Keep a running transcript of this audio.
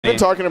Been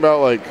talking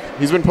about, like,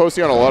 he's been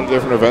posting on a lot of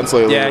different events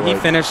lately. Yeah,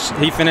 like,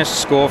 he finished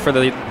school for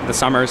the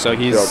summer, so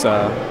he's he's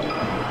on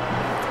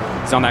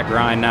that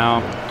grind now.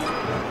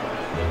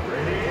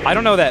 I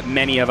don't know that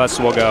many of us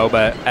will go,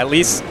 but at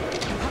least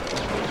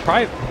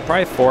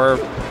probably 4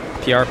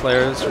 PR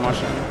players from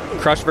watching.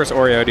 Crush versus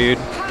Oreo, dude.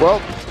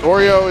 Well,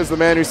 Oreo is the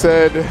man who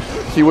said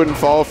he wouldn't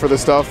fall for the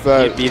stuff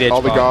that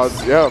all the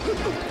gods. Yeah,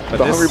 but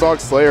the Hungry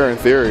Box Slayer in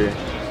theory.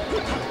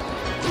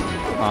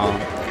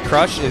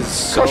 Crush is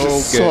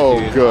so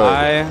good.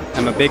 I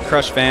am a big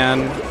Crush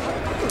fan.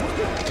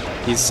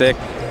 He's sick.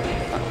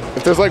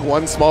 If there's like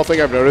one small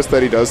thing I've noticed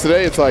that he does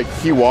today, it's like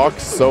he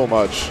walks so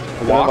much.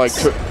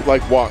 Walks?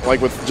 Like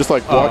with just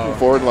like walking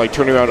forward and like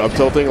turning around, up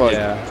tilting, like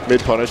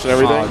mid punish and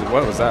everything.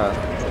 What was that?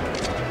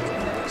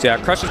 So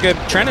yeah, Crush is good.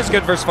 Trent is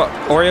good versus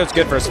Oreo's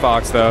good versus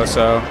Fox though.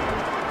 So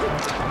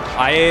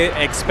I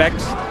expect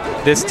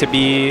this to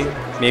be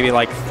maybe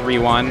like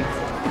 3-1.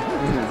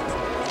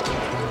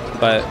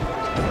 But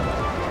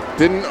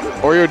didn't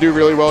Oreo do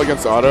really well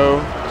against Otto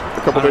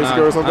a couple days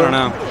ago or something? I don't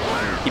know.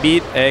 He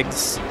beat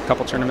Eggs a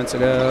couple tournaments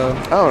ago.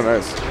 Oh,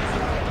 nice.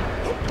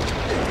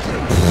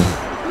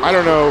 I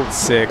don't know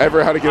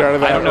ever how to get out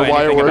of that. I don't know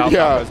why it works.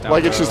 Yeah,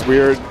 like it's just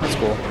weird. That's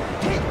cool.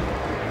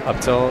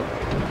 Up tilt.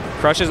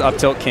 Crush is up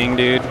tilt king,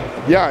 dude.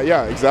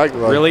 Yeah, exactly.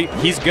 Like, really,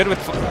 he's good with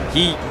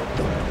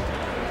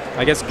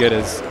I guess good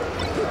is.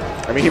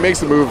 I mean, he makes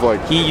the move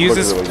like. He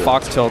uses really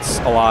Fox tilts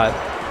a lot.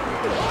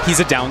 He's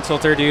a down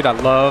tilter, dude. I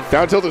love.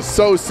 Down tilt is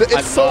so sick.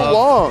 It's so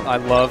long. I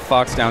love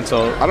Fox down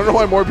tilt. I don't know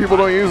why more people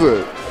don't use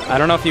it. I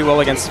don't know if he will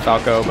against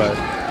Falco, but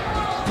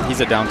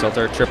he's a down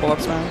tilter. Triple up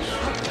smash.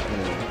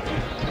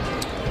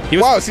 He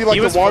was, wow, see,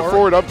 like the walk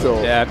forward up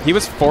tilt. Yeah, he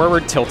was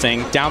forward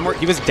tilting. Downward.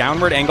 He was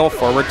downward angle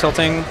forward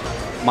tilting.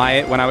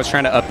 When I was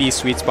trying to up B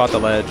sweet spot the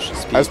ledge.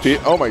 As Peach?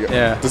 Oh my god.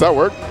 Yeah. Does that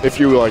work? If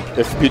you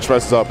if Peach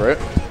messes up, right?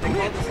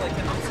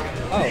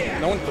 Oh,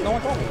 no one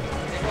told me.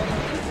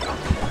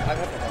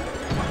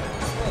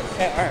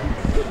 Okay, all right.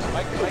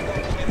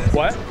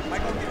 What?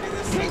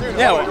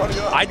 Yeah,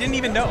 well, I didn't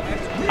even know.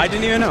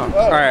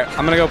 All right,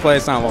 I'm gonna go play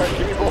Silent Wolf.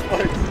 Give me both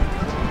mics.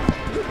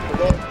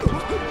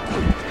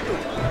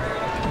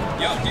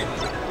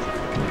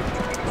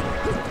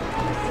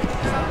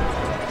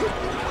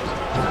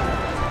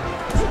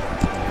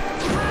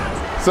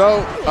 So,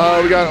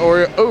 we got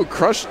Oreo. Oh,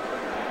 Crush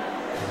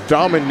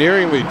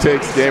domineeringly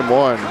takes game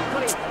 1.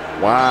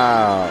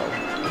 Wow.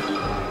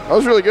 That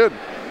was really good.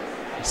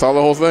 Saw the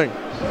whole thing.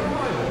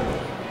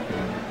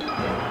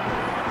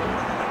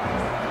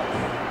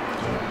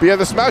 But yeah,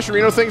 the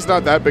Smasherino thing's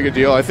not that big a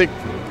deal. I think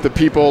the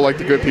people, like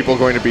the good people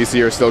going to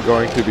BC, are still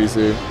going to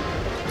BC.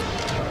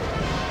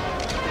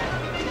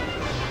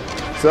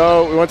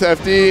 So, we went to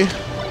FD.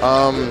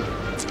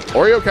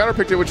 Oreo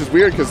counterpicked it, which is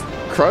weird because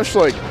Crush,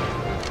 like,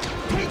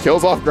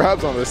 kills off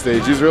grabs on this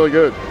stage. He's really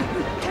good.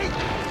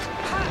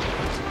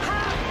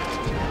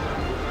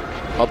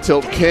 Up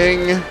tilt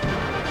king.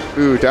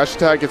 Ooh, dash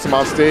attack gets him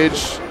off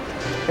stage.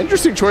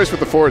 Interesting choice with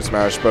the forward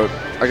smash, but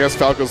I guess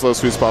Falco's low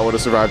sweet spot would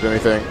have survived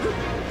anything.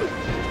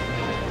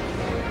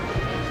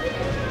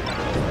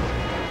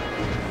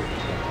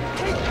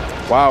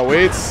 Wow,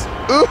 waits.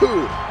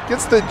 Ooh,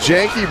 gets the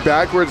janky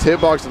backwards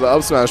hitbox to the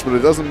up smash, but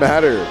it doesn't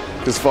matter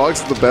because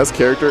Fox is the best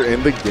character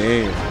in the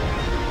game.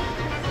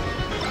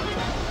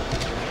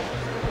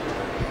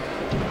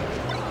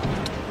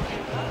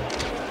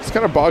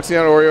 Kind of boxing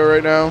out Oreo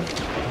right now.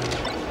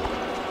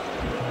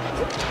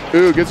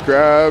 Ooh, gets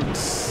grabbed.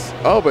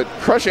 Oh, but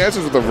Crush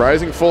answers with a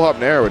rising full hop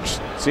nair, which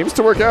seems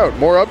to work out.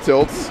 More up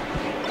tilts.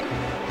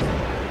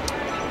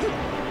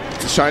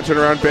 It's a shine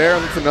turnaround bear,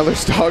 and it's another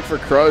stock for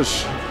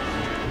Crush.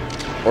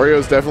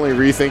 Oreo's definitely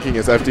rethinking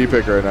his FD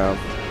pick right now.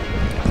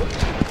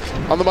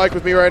 On the mic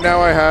with me right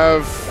now, I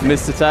have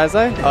Mr.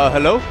 Tazai.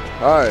 Hello.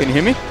 Hi. Can you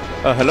hear me?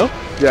 Hello.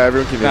 Yeah,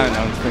 everyone can hear me. No,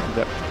 I'm just making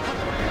that.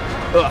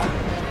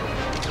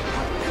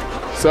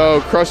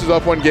 So Crush is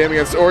up 1 game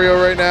against Oreo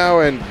right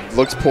now and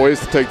looks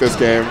poised to take this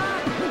game.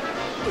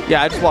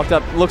 Yeah, I just walked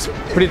up. Looks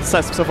pretty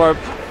decisive so far.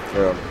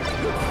 Yeah.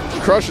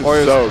 Crush is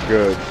so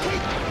good.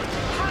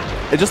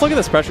 And just look at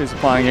this pressure he's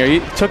applying here. He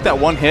took that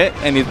 1 hit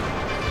and he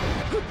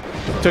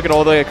took it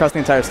all the way across the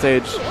entire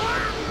stage.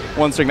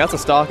 1 string. That's a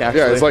stock,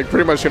 actually. Yeah, it's like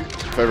pretty much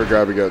if every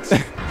grab he gets.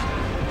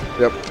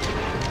 Yep.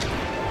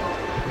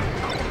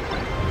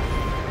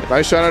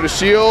 Nice shot out of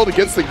shield.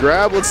 Gets the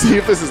grab. Let's see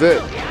if this is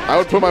it. I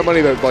would put my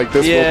money that like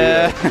this will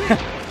be it.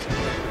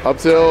 Up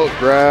tilt,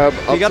 grab,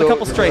 up he got a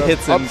couple straight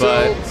hits in,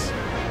 but...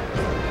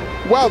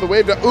 Wow, the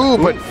wave... Ooh,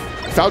 but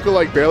Falco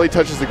like barely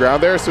touches the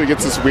ground there, so he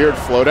gets this weird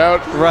float out.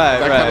 Right,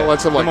 that kind of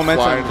lets him like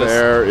fly in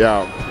there.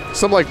 Yeah.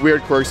 Some like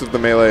weird quirks of the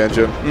melee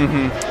engine.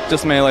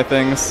 Just melee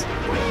things.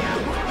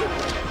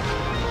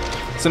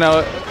 So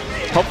now,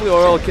 hopefully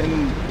Oreo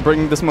can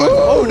bring this moment.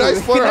 Oh,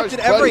 nice flutter hush.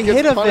 Every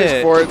hit of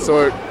it. For it,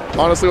 so it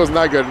honestly wasn't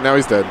that good. Now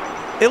he's dead.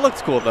 It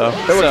looked cool though.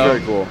 It looked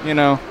very cool. You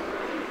know,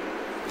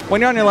 when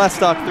you're on your last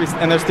stock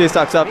and there's 3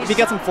 stocks up, if you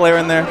get some flair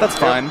in there, that's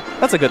fine.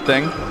 That's a good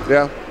thing.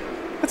 Yeah.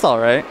 It's all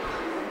right.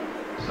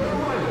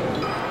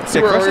 Let's see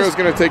where Oreo's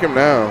going to take him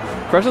now.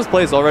 Crush's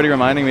play is already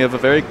reminding me of a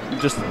very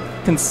just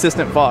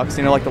consistent Fox.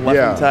 You know, like the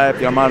left type,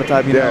 the Armada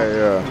type. You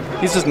know,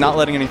 he's just not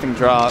letting anything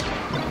drop.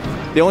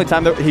 The only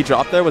time that he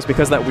dropped there was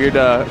because of that weird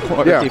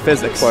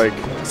physics. Like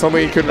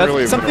something you couldn't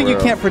really. Something you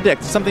can't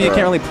predict. Something you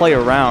can't really play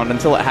around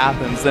until it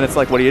happens. Then it's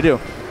like, what do you do?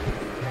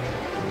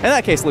 In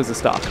that case, lose the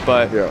stock.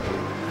 But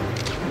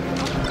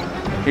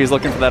he's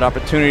looking for that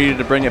opportunity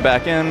to bring it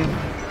back in.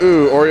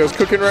 Ooh, Oreo's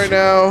cooking right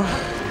now.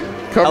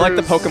 Covers. I like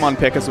the Pokemon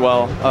pick as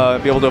well.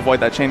 Be able to avoid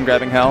that chain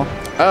grabbing hell.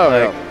 Oh,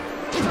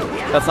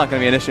 that's not going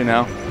to be an issue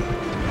now.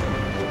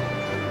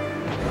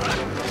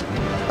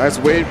 Nice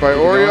wait by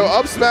Oreo.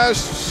 Up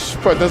smash,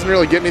 but doesn't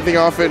really get anything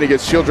off it. He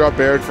gets shield drop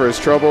bared for his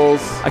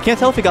troubles. I can't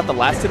tell if he got the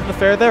last hit of the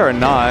fair there or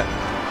not.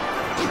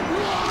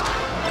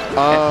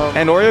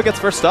 And Oreo gets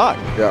first stock.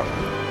 Yeah.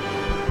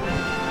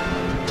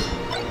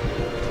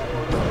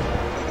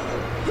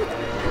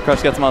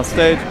 Crush gets him on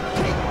stage.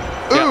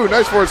 Ooh,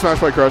 nice forward smash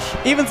by Crush.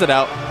 Evens it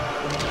out.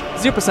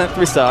 0%,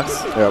 3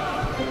 stocks. Yep.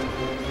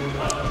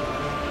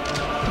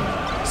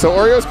 So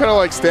Oreo's kind of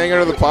like staying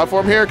under the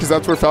platform here because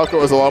that's where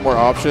Falco has a lot more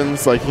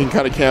options. Like he can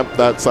kind of camp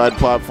that side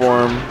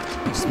platform,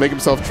 just make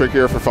himself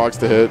trickier for Fox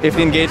to hit. If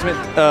the engagement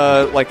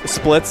like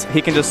splits,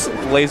 he can just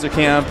laser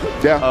camp.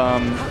 Yeah.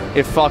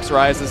 If Fox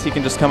rises, he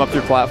can just come up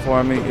through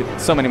platform.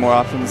 So many more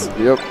options.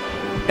 Yep.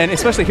 And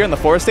especially here in the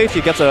forest stage,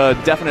 he gets a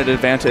definite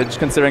advantage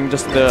considering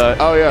just the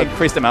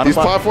increased amount of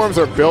platforms. These platforms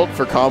are built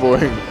for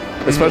comboing,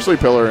 especially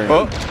pillaring.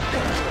 Oh.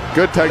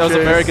 Good tech That was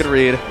a very good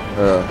read.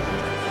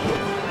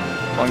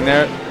 Going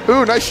there.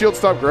 Ooh, nice shield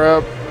stop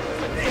grab.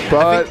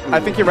 But I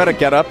think you read a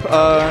get up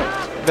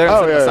there instead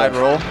of the side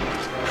roll.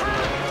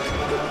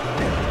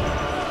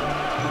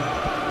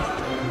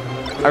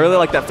 I really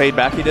like that fade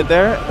back he did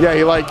there. Yeah,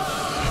 he like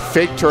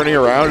fake turning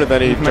around and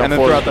then he jumped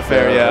threw out the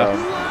fair.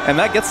 And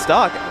that gets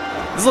stock.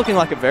 This is looking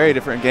like a very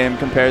different game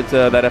compared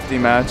to that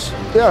FD match.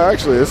 Yeah,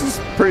 actually, this is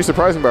pretty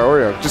surprising by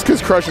Oreo. Just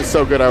because Crush is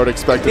so good, I would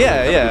expect it.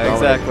 Yeah,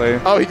 exactly.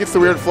 Oh, he gets the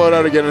weird float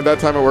out again, and that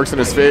time it works in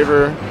his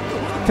favor.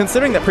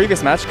 Considering that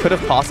previous match could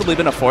have possibly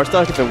been a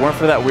 4-stock if it weren't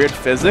for that weird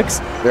physics,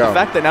 the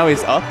fact that now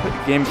he's up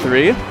game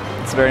 3,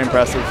 it's very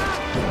impressive.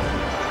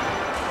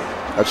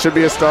 That should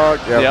be a stock.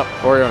 Yep.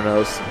 Oreo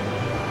knows.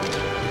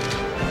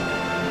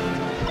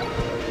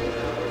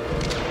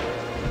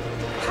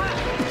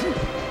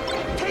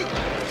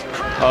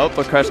 Oh,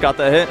 but Crush got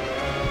that hit.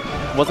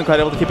 Wasn't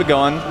quite able to keep it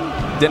going.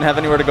 Didn't have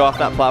anywhere to go off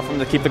that platform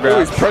to keep the grab.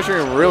 He's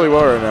pressuring him really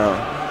well right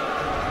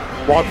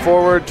now. Walk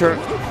forward, turn.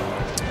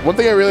 One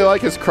thing I really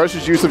like is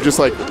Crush's use of just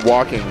like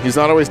walking. He's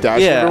not always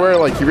dashing everywhere.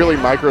 Like he really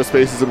micro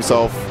spaces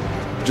himself,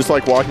 just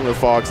like walking with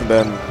Fox, and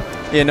then.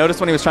 Yeah, notice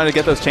when he was trying to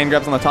get those chain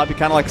grabs on the top, he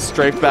kind of like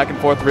strafed back and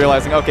forth,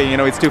 realizing, okay, you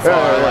know, he's too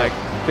far. Like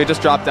he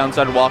just dropped down,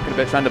 started walking a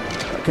bit, trying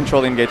to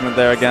control the engagement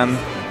there again.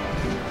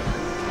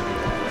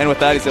 And with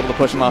that, he's able to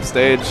push him off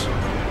stage.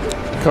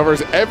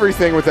 Covers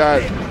everything with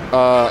that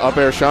up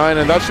air shine,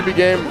 and that should be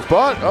game,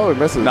 but, he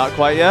misses. Not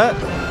quite yet.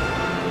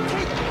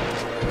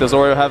 Does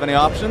Oreo have any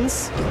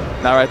options?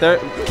 Not right there.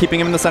 Keeping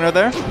him in the center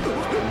there.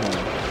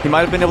 He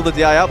might have been able to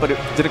DI out, but it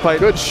didn't quite.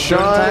 Good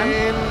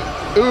shine.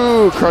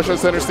 Ooh, Crush on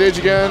center stage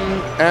again,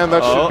 and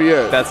that should be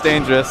it. That's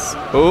dangerous.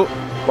 Ooh.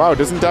 Wow,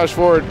 doesn't dash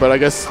forward, but I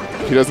guess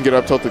he doesn't get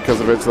up tilted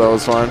because of it, so that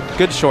was fine.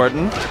 Good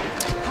shorten.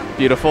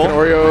 Beautiful. And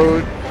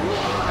Oreo.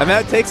 And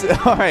that takes it.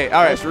 All right.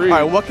 All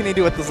right, what can he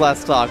do with this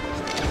last stock?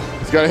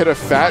 He's got to hit a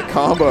fat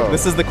combo.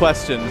 This is the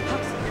question.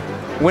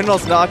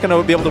 Windmill's not going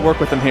to be able to work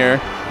with him here.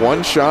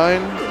 One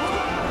shine.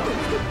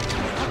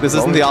 This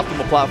isn't the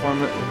optimal platform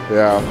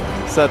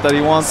set that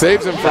he wants.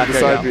 Saves him from the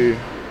side B.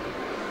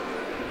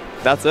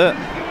 That's it.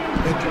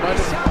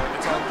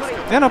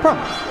 Yeah, no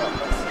problem.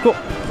 Cool.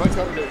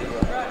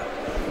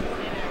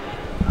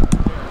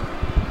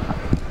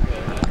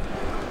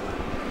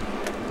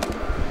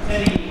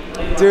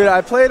 Dude,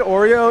 I played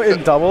Oreo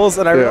in doubles,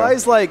 and I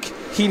realized like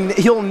he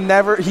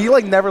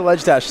never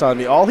ledge dashed on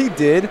me. All he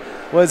did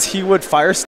was he would fire